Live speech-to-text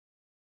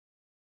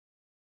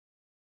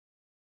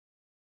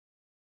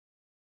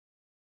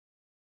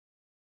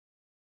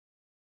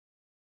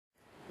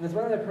There's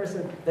one other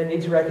person that I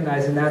need to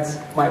recognize, and that's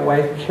my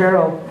wife,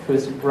 Carol,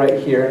 who's right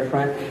here in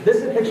front. This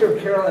is a picture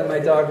of Carol and my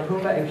dog,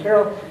 Puma, and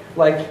Carol,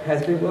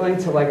 has been willing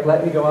to,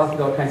 let me go off and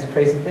do all kinds of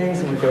crazy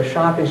things, and we go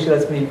shopping. She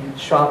lets me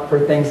shop for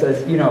things,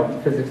 as,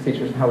 physics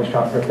teachers and how we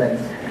shop for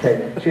things.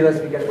 Okay, she lets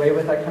me get away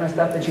with that kind of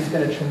stuff, and she's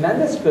been a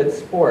tremendous good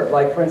sport.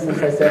 Like, for instance,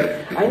 I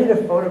said, I need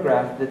a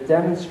photograph that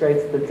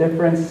demonstrates the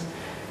difference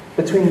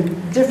between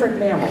different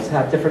mammals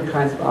have different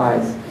kinds of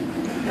eyes.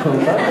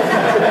 Puma,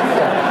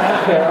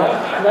 Carol,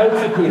 no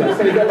Tapedo.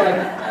 So you get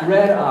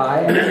red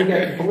eye, and then you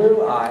get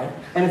blue eye.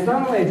 And it's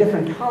not only a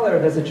different color,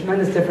 there's a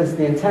tremendous difference in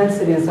the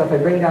intensity, and so if I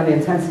bring down the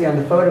intensity on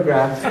the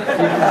photograph, you can see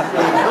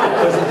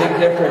there's a big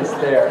difference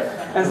there.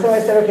 And so I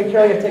said, okay,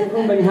 Carol, you have to take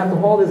Puma, and you have to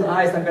hold his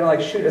eyes, and I'm going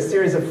to shoot a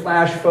series of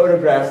flash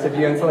photographs of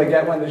you until I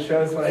get one that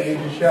shows what I need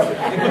to show.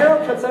 And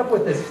Carol puts up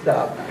with this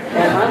stuff.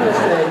 And I'm going to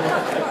say,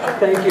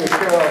 thank you,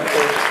 Carol,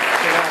 for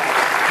that.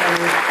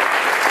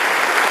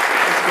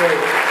 It's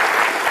great.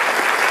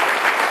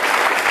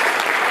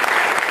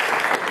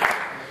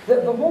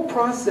 The whole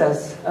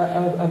process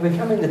of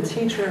becoming the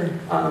teacher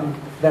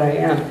that I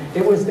am,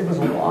 it was a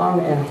long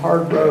and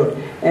hard road,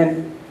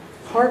 and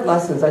hard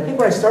lessons. I think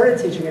when I started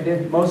teaching, I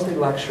did mostly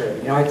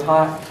lecturing. I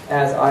taught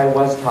as I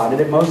was taught. I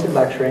did mostly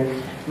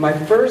lecturing. My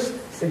first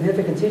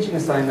significant teaching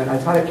assignment, I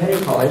taught at Kenny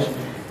College.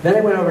 Then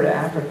I went over to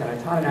Africa, and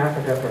I taught in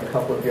Africa for a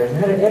couple of years. I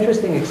had an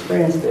interesting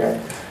experience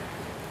there.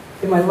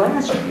 In my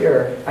last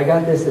year, I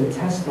got this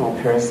intestinal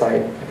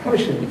parasite. I probably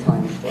shouldn't be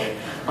telling this story.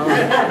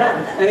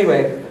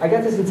 Anyway, I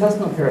got this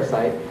intestinal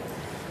parasite,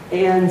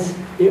 and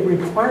it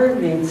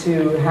required me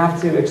to have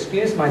to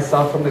excuse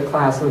myself from the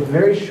class with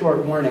very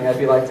short warning. I'd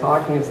be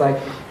talking, it's I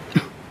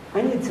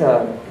need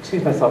to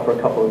excuse myself for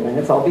a couple of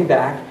minutes, I'll be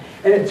back.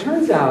 And it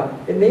turns out,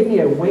 it made me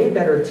a way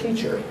better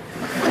teacher.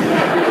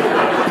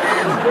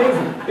 It was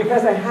crazy,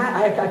 because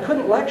I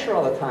couldn't lecture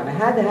all the time. I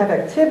had to have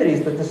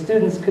activities that the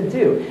students could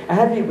do. I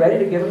had to be ready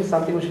to give them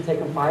something which would take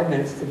them 5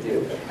 minutes to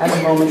do at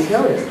a moment's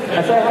notice.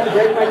 And so I had to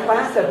break my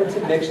class up into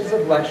mixtures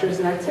of lectures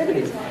and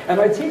activities. And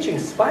my teaching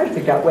spiked,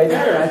 it got way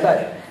better. And I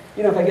thought,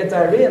 if I get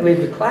diarrhea and leave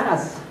the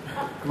class,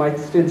 my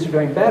students are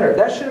doing better.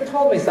 That should have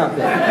told me something.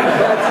 But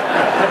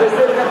as I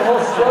said, we got the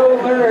whole slow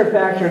learner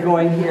factor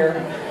going here.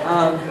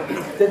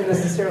 Didn't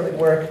necessarily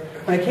work.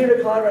 When I came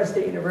to Colorado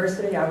State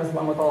University, I was the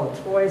one with all the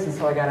toys, and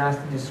so I got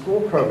asked to do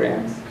school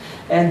programs.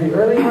 And the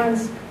early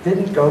ones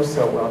didn't go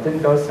so well,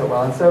 And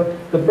so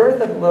the birth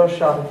of the Little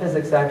Shop of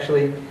Physics,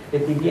 actually,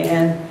 it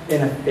began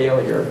in a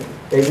failure.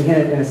 They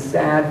began in a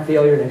sad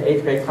failure in an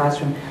 8th grade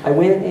classroom. I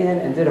went in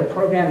and did a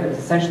program that was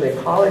essentially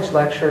a college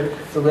lecture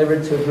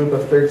delivered to a group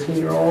of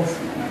 13-year-olds.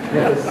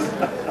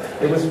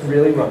 It was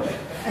really rough.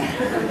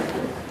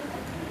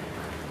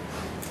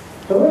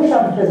 The Little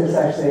Shop of Physics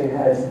actually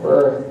had its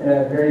birth in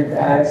a very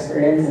bad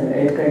experience in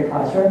an 8th grade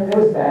classroom. It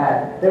was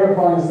bad. They were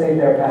falling asleep,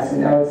 they were passing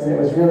notes, and it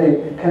was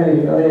really kind of a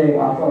humiliating,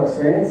 awful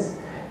experience.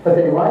 But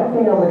they liked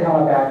being able to come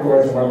up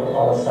afterwards and work with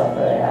all the stuff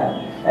that I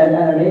had. And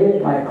I made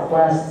it my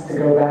quest to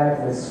go back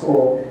to the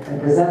school and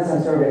present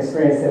some sort of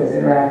experience that was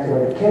interactive,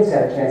 where the kids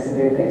got a chance to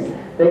do things.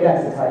 They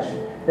got to touch,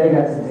 they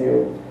got to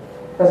do.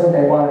 That's what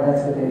they wanted,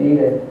 that's what they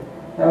needed.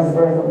 That was the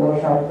birth of the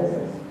Little Shop of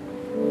Physics.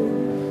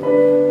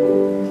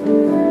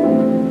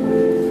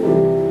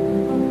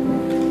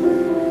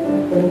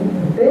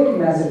 The big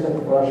message of the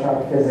Little Shop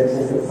of Physics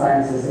is that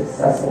science is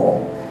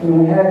accessible.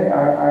 We had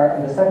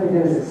the stuff we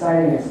do is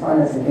exciting, it's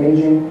fun, it's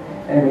engaging,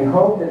 and we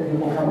hope that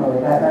people come up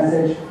with that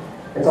message.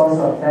 It's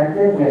also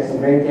effective. We have some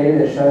great data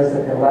that shows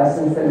that the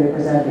lessons that we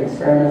present, the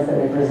experiments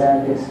that we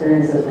present, the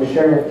experiences we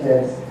share with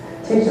kids,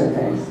 teach them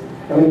things,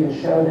 and we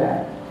can show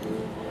that.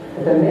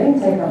 But the main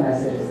take-home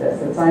message is this,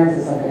 that science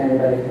is something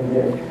anybody can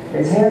do.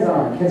 It's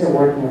hands-on. Kids are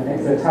working with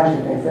things, they're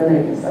touching things, they're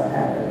making stuff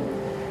happen.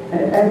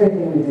 And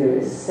everything we do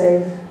is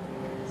safe,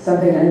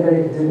 something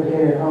anybody can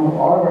duplicate at home.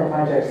 All of our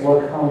projects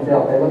look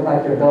home-built. They look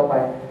like they're built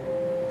by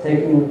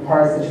taking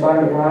parts that you bought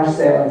at a garage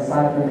sale and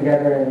slapping them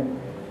together and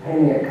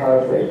painting it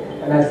colorfully.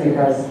 And that's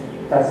because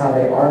that's how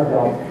they are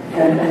built.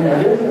 And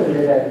originally we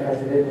did that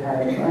because we didn't have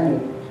any money.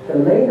 But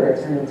later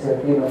it turned into a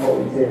theme of what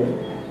we do.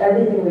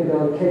 Everything we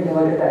build, kids can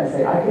look at that and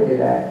say, I could do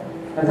that.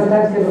 And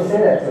sometimes kids will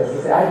say that to us.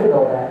 They say, I could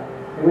build that.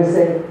 And we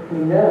say,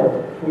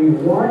 no, we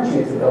want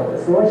you to build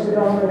this. We want you to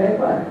go home and make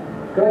one.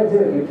 Go ahead and do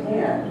it. You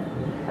can.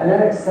 And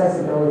that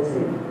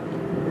accessibility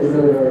is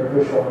really, really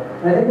crucial.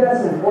 And I think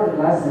that's an important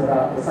lesson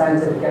about the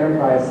scientific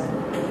enterprise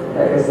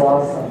that gets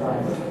lost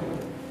sometimes.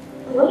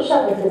 Little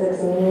Shop of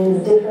Physics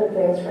means different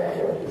things for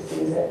everyone who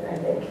sees it, I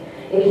think.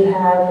 If you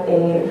have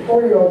a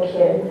 4-year-old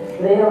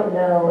kid, they don't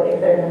know if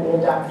they're going to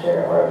be a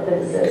doctor or a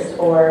physicist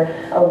or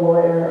a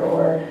lawyer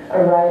or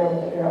a writer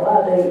when they grow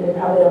up. They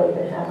probably don't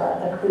even have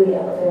a clue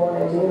yet what they want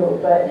to do.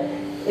 But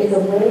it's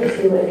a way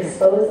to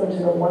expose them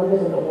to the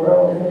wonders of the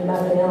world, and if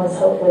nothing else,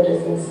 hopefully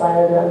just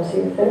inspire them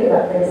to think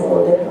about things a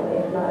little differently,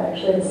 if not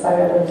actually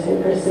inspire them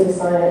to pursue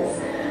science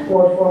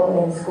more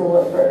formally in school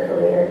or for a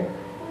career.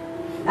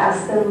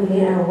 Ask them,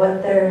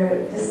 what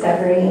they're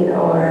discovering,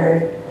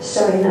 or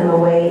showing them a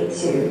way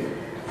to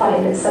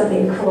find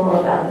something cool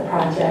about the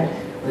project.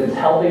 It's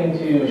helping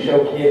to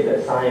show kids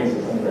that science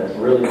is something that's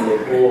really,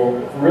 really cool,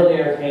 really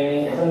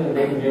entertaining, and something that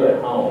they can do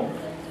at home.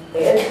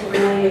 It's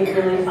really,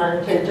 really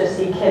fun to just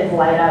see kids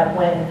light up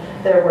when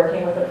they're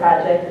working with a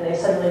project and they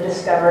suddenly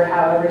discover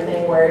how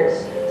everything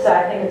works. So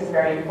I think it's a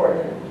very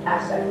important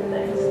aspect of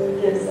things.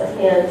 It gives a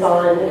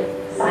hands-on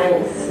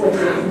science, which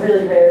is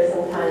really rare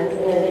sometimes,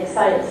 and it makes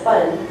science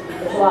fun,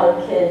 which a lot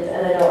of kids,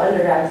 and I know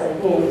undergrads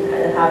like me,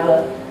 kind of have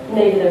a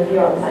negative view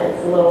on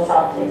science, and Little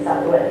Shop takes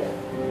that away.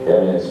 Yeah, I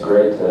mean, it's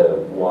great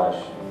to watch,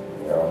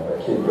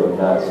 a kid go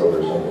nuts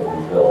over something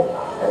we built,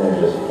 and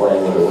they're just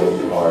playing with it way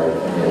too hard,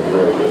 and they're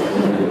very good.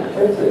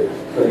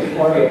 But as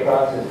part of the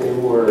process, they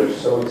were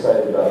so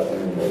excited about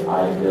something that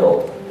I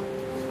built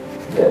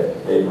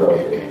that they broke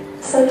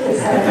it. Some kids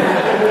have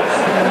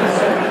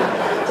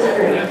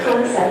different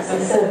concepts,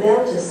 and so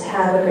they'll just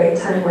have a great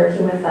time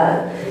working with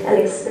an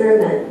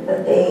experiment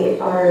that they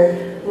are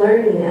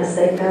learning as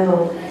they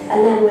go.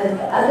 And then with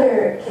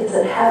other kids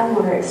that have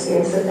more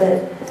experience with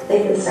it,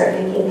 they can start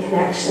making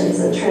connections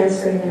and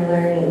transferring their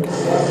learning.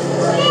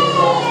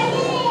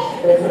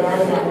 There's not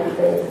a lot of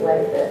things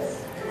like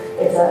this.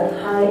 It's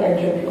a high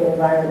entropy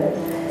environment,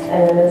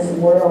 and in this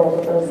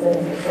world, those things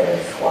are sort of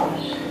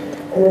squashed.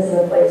 And this is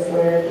a place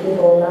where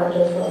people, not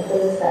just from a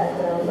physics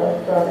background,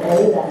 but from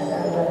any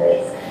background, whether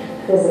it's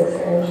physics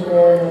or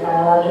engineering or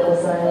biological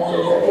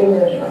sciences or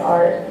English or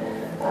art,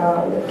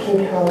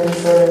 can come and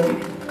sort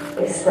of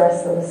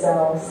express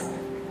themselves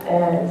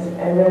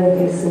and really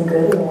do some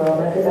good in the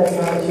world. I think that's an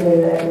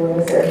opportunity that everyone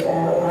deserves to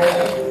have a part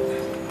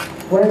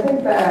of. When I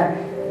think back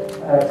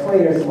 20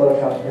 years of Little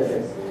Shop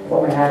Physics,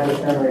 what my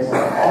happiest memories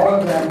are, all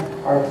of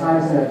them are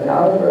times when I've been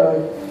out on the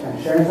road,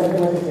 I'm sharing something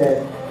with a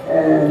kid,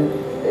 and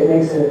it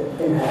makes an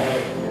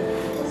impact.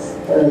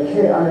 The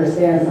kid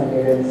understands something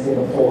they didn't see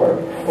before,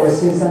 or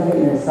sees something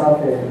in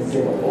himself they didn't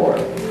see before.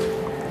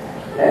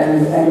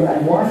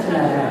 And watching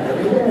that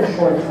happen, even in a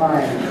short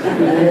time,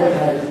 being able to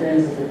have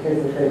experiences with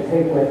kids that they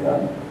take with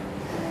them,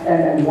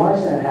 and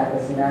watching that happen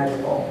is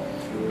magical.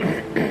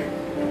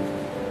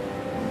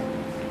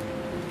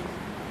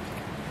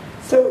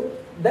 So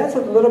that's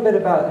a little bit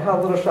about how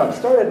Little Shop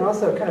started, and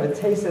also kind of a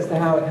taste as to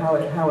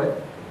how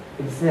it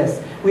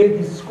exists. We have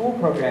these school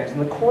programs, and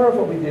the core of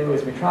what we do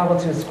is we travel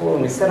to a school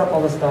and we set up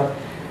all this stuff,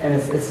 and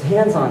it's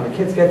hands-on. The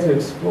kids get to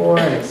explore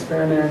and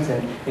experiment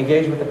and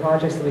engage with the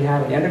projects that we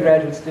have, and the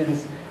undergraduate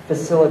students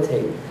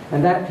facilitate.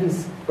 And that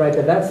piece right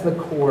there, that's the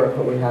core of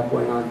what we have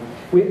going on.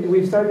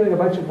 We've started doing a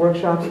bunch of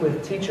workshops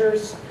with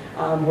teachers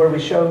where we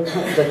show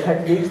the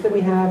techniques that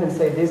we have and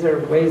say these are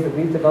ways that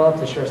we've developed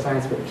to share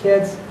science with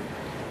kids.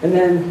 And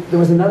then there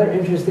was another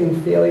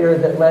interesting failure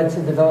that led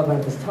to the development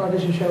of this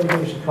television show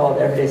we should call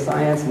it Everyday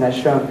Science, and that's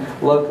shown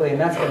locally, and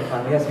that's been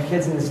fun. We have some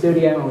kids in the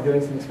studio, and we're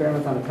doing some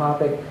experiments on the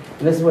topic.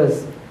 And I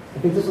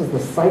think this was the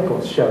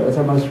Cycles show. That's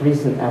our most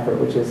recent effort,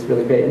 which is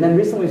really great. And then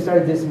recently we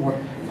started to do some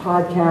more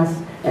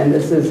podcasts, and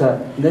this is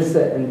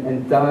Nissa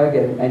and Doug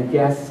and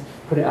guests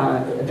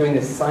doing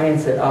this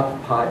Science It Up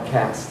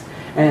podcast.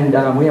 And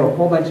we have a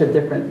whole bunch of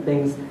different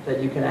things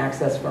that you can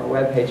access from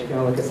our webpage if you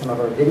want to look at some of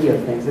our video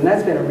things. And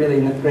that's been a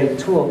really great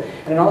tool.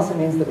 And it also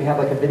means that we have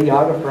like a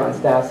videographer on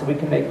staff, so we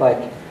can make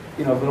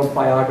little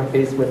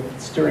biographies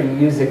with stirring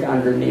music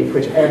underneath,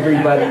 which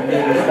everybody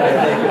needs.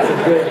 I think it's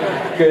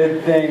a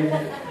good thing.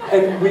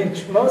 And we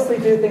mostly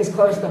do things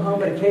close to home,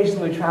 but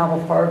occasionally we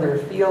travel farther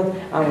afield.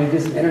 We do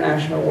some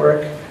international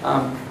work.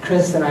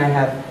 Chris and I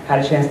have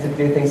had a chance to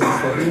do things in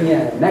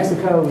Slovenia and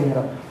Mexico. We had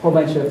a whole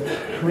bunch of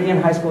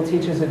Korean high school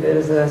teachers who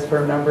visited us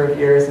for a number of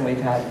years, and we've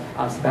had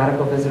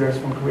sabbatical visitors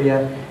from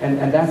Korea,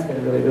 and that's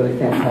been really, really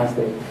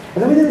fantastic.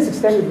 And then we do these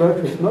extended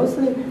road trips.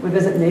 Mostly we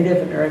visit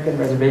Native American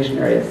reservation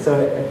areas. So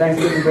at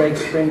Thanksgiving break,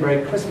 spring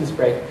break, Christmas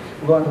break,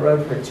 we'll go on the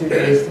road for 2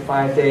 days to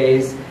 5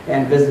 days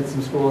and visit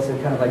some schools in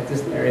kind of like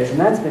distant areas. And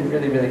that's been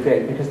really, really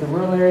great because the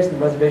rural areas and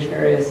the reservation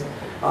areas,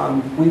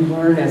 we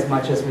learn as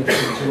much as we teach.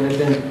 And they've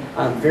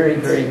been very,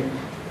 very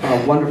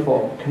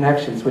wonderful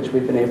connections which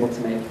we've been able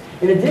to make.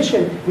 In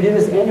addition, we do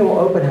this annual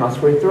open house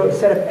where we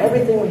set up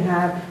everything we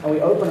have and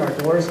we open our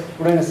doors.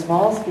 We're doing a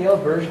small scale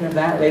version of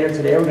that later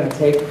today. We're going to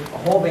take a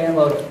whole van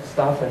load of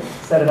stuff and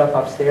set it up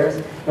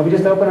upstairs. And we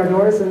just open our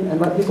doors and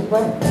let people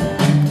play.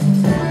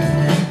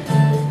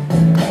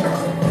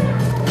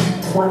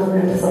 One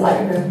room is a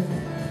light room.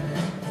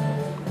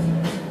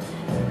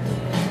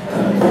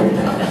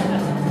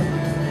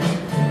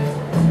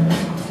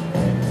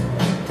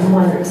 And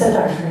one room is a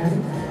dark room.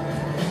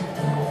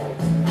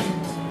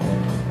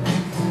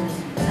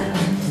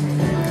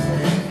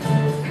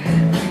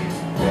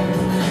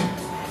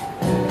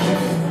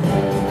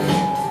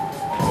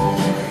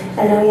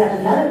 And then we have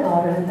another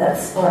ballroom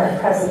that's for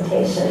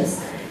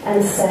presentations.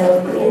 And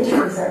so the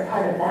interviews are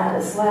part of that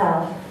as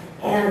well.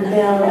 And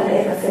they'll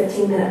make a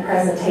 15-minute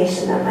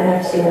presentation that might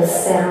have to do with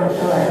sound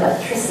or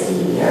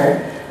electricity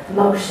or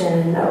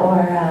motion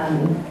or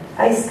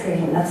ice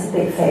cream. That's a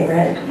big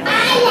favorite.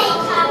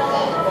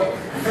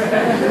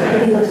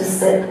 People just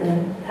sit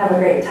and have a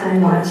great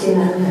time watching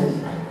them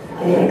and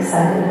getting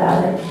excited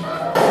about it.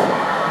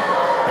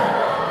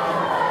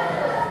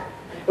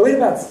 we had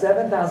about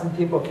 7,000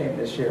 people came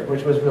this year,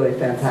 which was really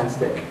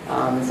fantastic.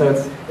 So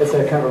it's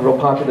a kind of a real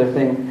popular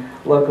thing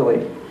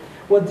locally.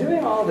 Well,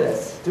 doing all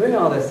this,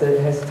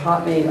 it has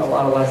taught me a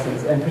lot of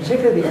lessons, and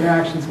particularly the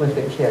interactions with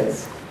the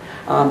kids.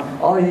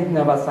 All I need to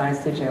know about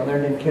science teaching, I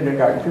learned in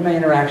kindergarten. Through my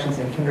interactions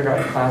in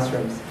kindergarten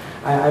classrooms,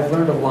 I've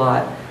learned a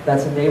lot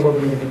that's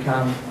enabled me to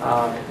become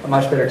a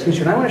much better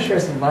teacher. And I want to share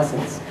some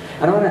lessons.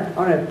 And I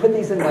want to put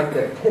these in like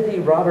the pithy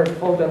Robert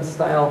Fulghum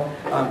style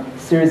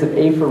series of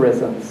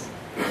aphorisms.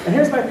 And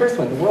here's my first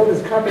one. The world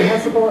is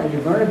comprehensible and you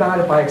learn about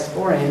it by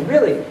exploring. And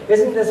really,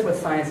 isn't this what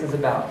science is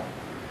about?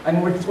 I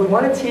mean, we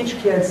want to teach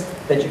kids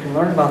that you can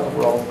learn about the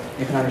world,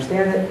 you can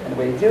understand it, and the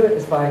way you do it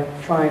is by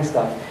trying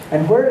stuff.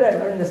 And where did I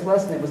learn this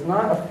lesson? It was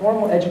not a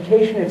formal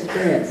education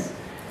experience.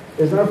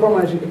 It was not a formal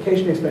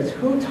education experience.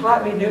 Who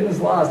taught me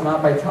Newton's laws?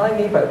 Not by telling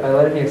me, but by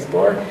letting me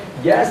explore.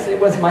 Yes, it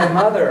was my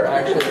mother,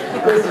 actually,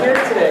 who's here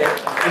today.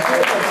 She's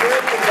here as my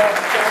first and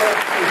best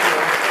science teacher.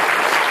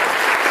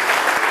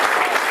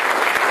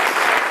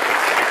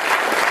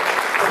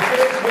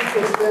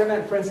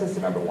 Experiment, for instance, I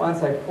remember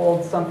once I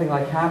pulled something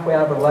like halfway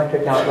out of an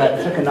electric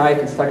outlet, took a knife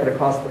and stuck it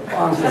across the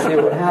prongs to see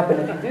what would happen.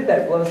 If you do that,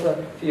 it blows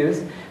the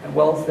fuse and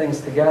welds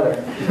things together.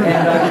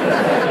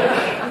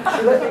 And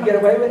she let me get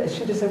away with it.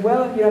 She just said,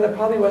 well, you know, that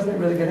probably wasn't a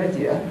really good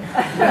idea.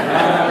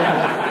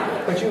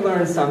 But you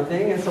learned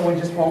something, and so we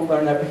just won't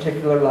learn that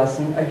particular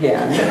lesson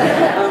again.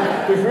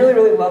 It was really,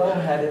 really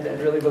level-headed and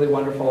really, really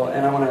wonderful,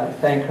 and I want to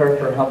thank her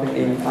for helping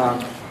me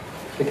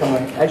become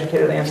an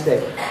educator that I am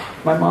today.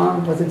 My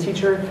mom was a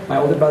teacher, my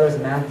older brother's a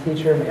math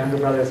teacher, my younger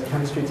brother is a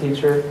chemistry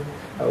teacher.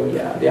 Oh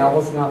yeah, the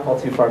apples do not fall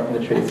too far from the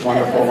tree. It's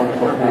wonderful,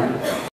 wonderful thing.